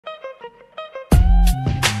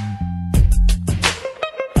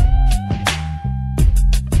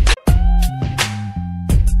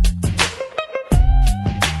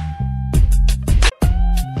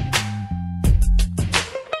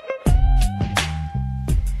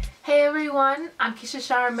Hey everyone, I'm Keisha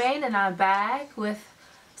Charmaine and I'm back with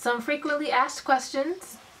some frequently asked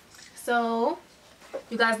questions. So,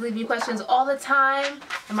 you guys leave me questions all the time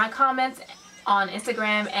in my comments on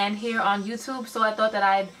Instagram and here on YouTube, so I thought that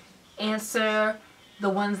I'd answer the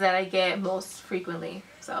ones that I get most frequently.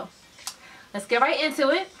 So, let's get right into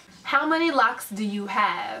it. How many locks do you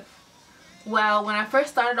have? Well, when I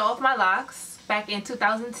first started off my locks back in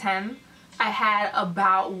 2010, I had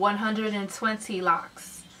about 120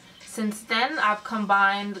 locks. Since then, I've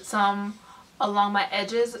combined some along my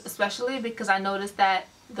edges, especially because I noticed that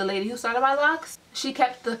the lady who started my locks, she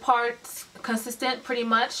kept the parts consistent pretty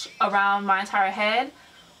much around my entire head,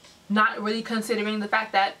 not really considering the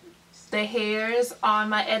fact that the hairs on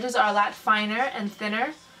my edges are a lot finer and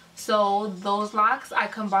thinner. So those locks I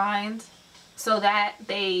combined so that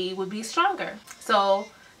they would be stronger. So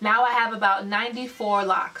now I have about 94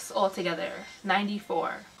 locks altogether.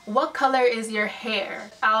 94. What color is your hair?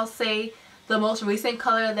 I'll say the most recent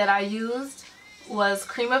color that I used was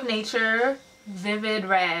Cream of Nature Vivid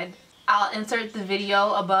Red. I'll insert the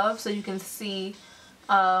video above so you can see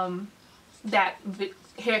that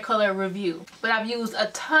hair color review. But I've used a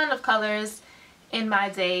ton of colors in my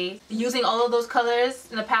day. Using all of those colors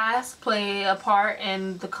in the past play a part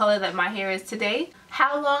in the color that my hair is today.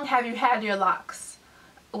 How long have you had your locks?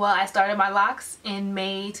 Well, I started my locks in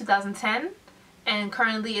May 2010 and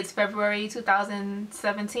currently it's February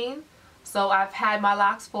 2017. So I've had my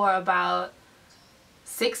locks for about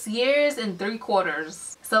 6 years and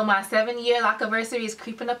 3/4. So my 7-year lock anniversary is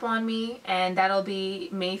creeping up on me and that'll be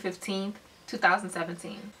May 15th,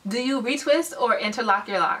 2017. Do you retwist or interlock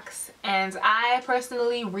your locks? And I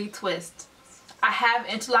personally retwist. I have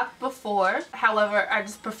interlocked before, however I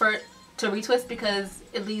just prefer to retwist because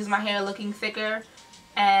it leaves my hair looking thicker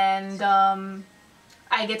and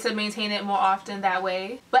I get to maintain it more often that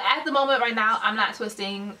way. But at the moment right now I'm not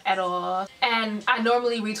twisting at all, and I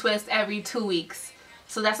normally retwist every 2 weeks.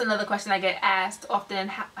 So that's another question I get asked often.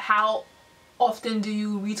 How often do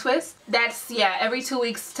you retwist? That's, yeah, every 2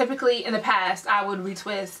 weeks. Typically in the past I would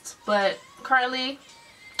retwist, but currently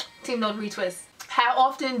team no retwist. How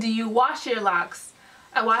often do you wash your locks?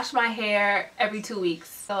 I wash my hair every 2 weeks.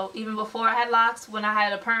 So even before I had locks, when I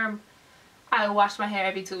had a perm, I wash my hair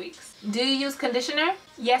every 2 weeks. Do you use conditioner?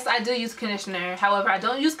 Yes, I do use conditioner. However, I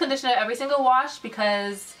don't use conditioner every single wash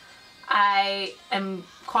because I am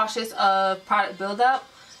cautious of product buildup.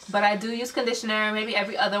 But I do use conditioner maybe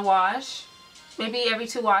every other wash, maybe every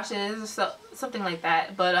 2 washes, so something like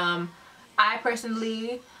that. But I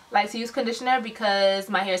personally like to use conditioner because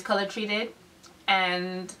my hair is color treated,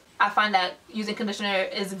 and I find that using conditioner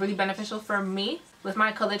is really beneficial for me with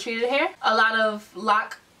my color treated hair. A lot of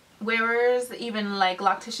lock wearers, even like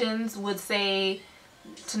locticians, would say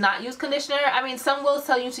to not use conditioner. I mean, some will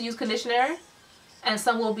tell you to use conditioner and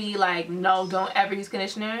some will be like, no, don't ever use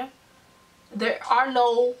conditioner. There are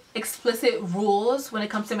no explicit rules when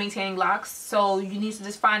it comes to maintaining locks, so you need to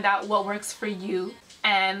just find out what works for you,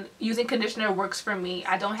 and using conditioner works for me.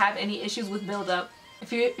 I don't have any issues with buildup.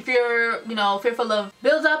 If you're you know, fearful of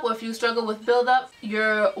buildup, or if you struggle with buildup,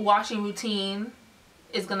 your washing routine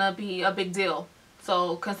is gonna be a big deal.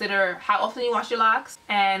 So consider how often you wash your locks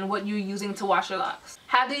and what you're using to wash your locks.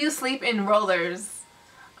 How do you sleep in rollers?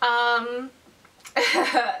 I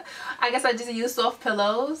guess I just use soft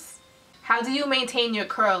pillows. How do you maintain your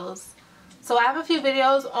curls? So I have a few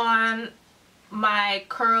videos on my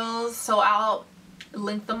curls, so I'll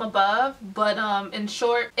link them above. But in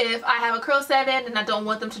short, if I have a curl set in and I don't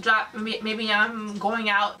want them to drop, maybe I'm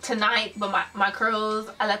going out tonight but my curls,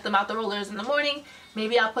 I let them out the rollers in the morning.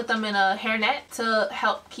 Maybe I'll put them in a hairnet to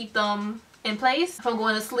help keep them in place. If I'm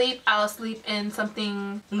going to sleep, I'll sleep in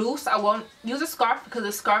something loose. I won't use a scarf because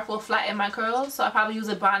the scarf will flatten my curls. So I'll probably use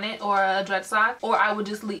a bonnet or a dread sock, or I would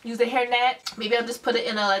just use a hairnet. Maybe I'll just put it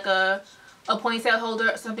in a ponytail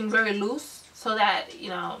holder, something very loose, so that, you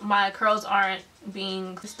know, my curls aren't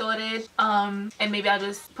being distorted. And maybe I'll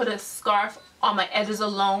just put a scarf on my edges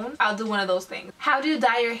alone. I'll do one of those things. How do you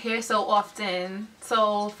dye your hair so often?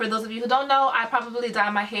 So for those of you who don't know, I probably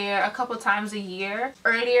dye my hair a couple times a year.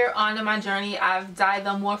 Earlier on in my journey, I've dyed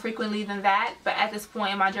them more frequently than that, but at this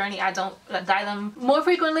point in my journey, I don't dye them more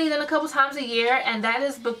frequently than a couple times a year, and that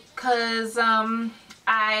is because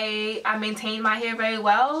I maintain my hair very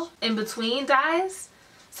well in between dyes.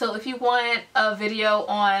 So if you want a video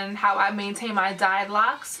on how I maintain my dyed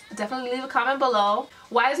locks, definitely leave a comment below.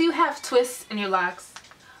 Why do you have twists in your locks?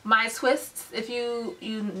 My twists, if you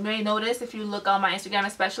may notice if you look on my Instagram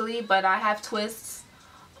especially, but I have twists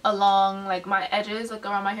along like my edges, like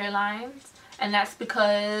around my hairlines, and that's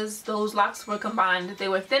because those locks were combined. They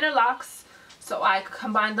were thinner locks, so I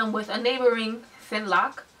combined them with a neighboring thin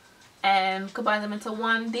lock, and combine them into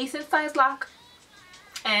one decent sized lock,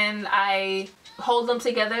 and I hold them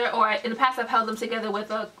together, or in the past I've held them together with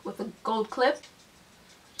a gold clip.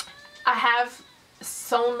 I have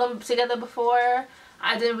sewn them together before.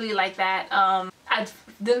 I didn't really like that. I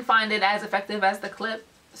didn't find it as effective as the clip,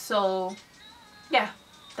 so yeah,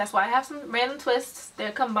 that's why I have some random twists.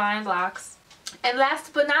 They're combined locks. And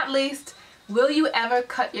last but not least, will you ever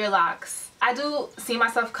cut your locks? I do see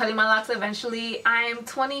myself cutting my locks eventually. I'm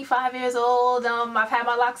 25 years old. I've had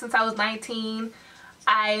my locks since I was 19.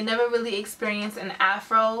 I never really experienced an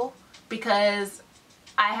afro because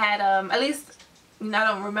I had at least, I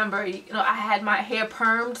don't remember, I had my hair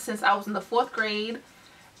permed since I was in the 4th grade,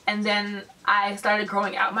 and then I started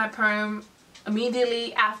growing out my perm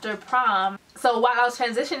immediately after prom. So while I was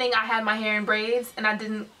transitioning, I had my hair in braids, and I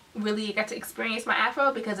didn't really get to experience my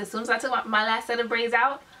afro because as soon as I took my last set of braids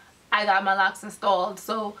out, I got my locks installed.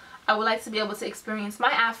 So I would like to be able to experience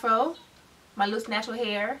my afro, my loose natural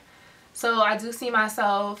hair. So I do see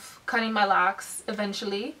myself cutting my locks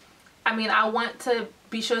eventually. I mean, I want to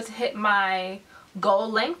be sure to hit my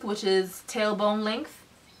goal length, which is tailbone length.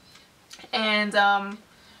 And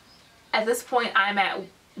at this point I'm at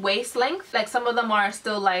waist length. Like some of them are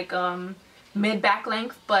still like mid back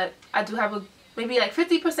length, but I do have maybe like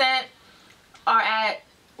 50% are at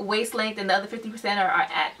waist length and the other 50% are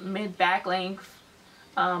at mid back length.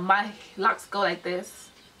 My locks go like this,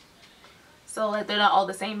 so like they're not all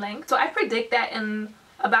the same length. So I predict that in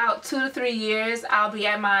about 2 to 3 years I'll be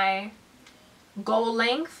at my goal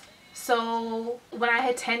length. So when I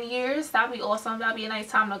hit 10 years, that'd be awesome. That'd be a nice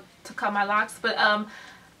time to cut my locks. But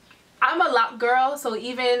I'm a lock girl, so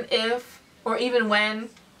even if or even when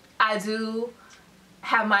I do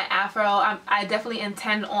have my afro, I definitely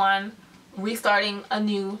intend on restarting a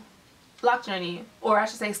new lock journey, or I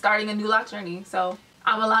should say starting a new lock journey. So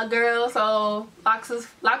I'm a lock girl, so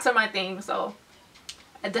locks are my thing. So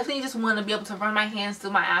I definitely just want to be able to run my hands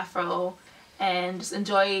through my afro and just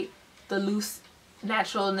enjoy the loose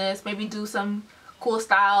naturalness, maybe do some cool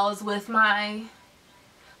styles with my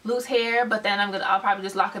loose hair, but then I'll probably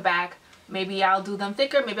just lock it back. Maybe I'll do them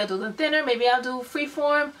thicker, maybe I'll do them thinner, maybe I'll do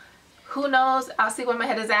freeform. Who knows? I'll see where my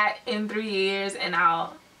head is at in 3 years, and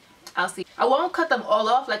I'll see. I won't cut them all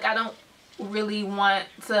off. Like I don't really want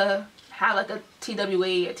to have like a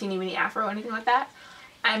TWA, a teeny weeny afro or anything like that.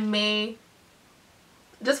 I may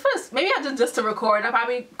just maybe I'll just to record, I'll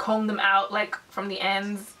probably comb them out like from the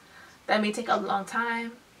ends. That may take a long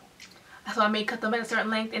time, so I may cut them at a certain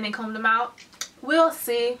length and then comb them out. We'll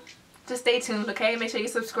see. Just stay tuned, okay? Make sure you're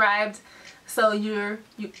subscribed so you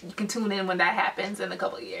can tune in when that happens in a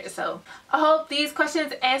couple of years. So I hope these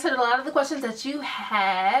questions answered a lot of the questions that you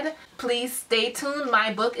had. Please stay tuned.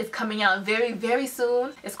 My book is coming out very, very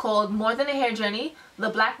soon. It's called More Than a Hair Journey: The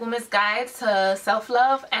Black Woman's Guide to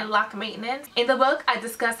Self-Love and Lock Maintenance. In the book, I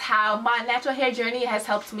discuss how my natural hair journey has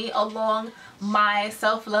helped me along my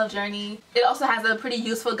self-love journey. It also has a pretty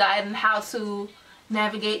useful guide on how to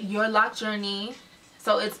navigate your lock journey.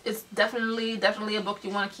 So it's definitely a book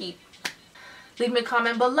you want to keep. Leave me a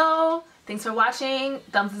comment below. Thanks for watching.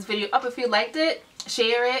 Thumbs this video up if you liked it.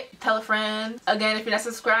 Share it. Tell a friend. Again, if you're not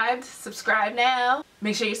subscribed, subscribe now.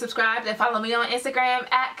 Make sure you're subscribed and follow me on Instagram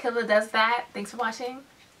 @KillaDoesThat. Thanks for watching.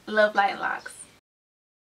 Love, light, and locks.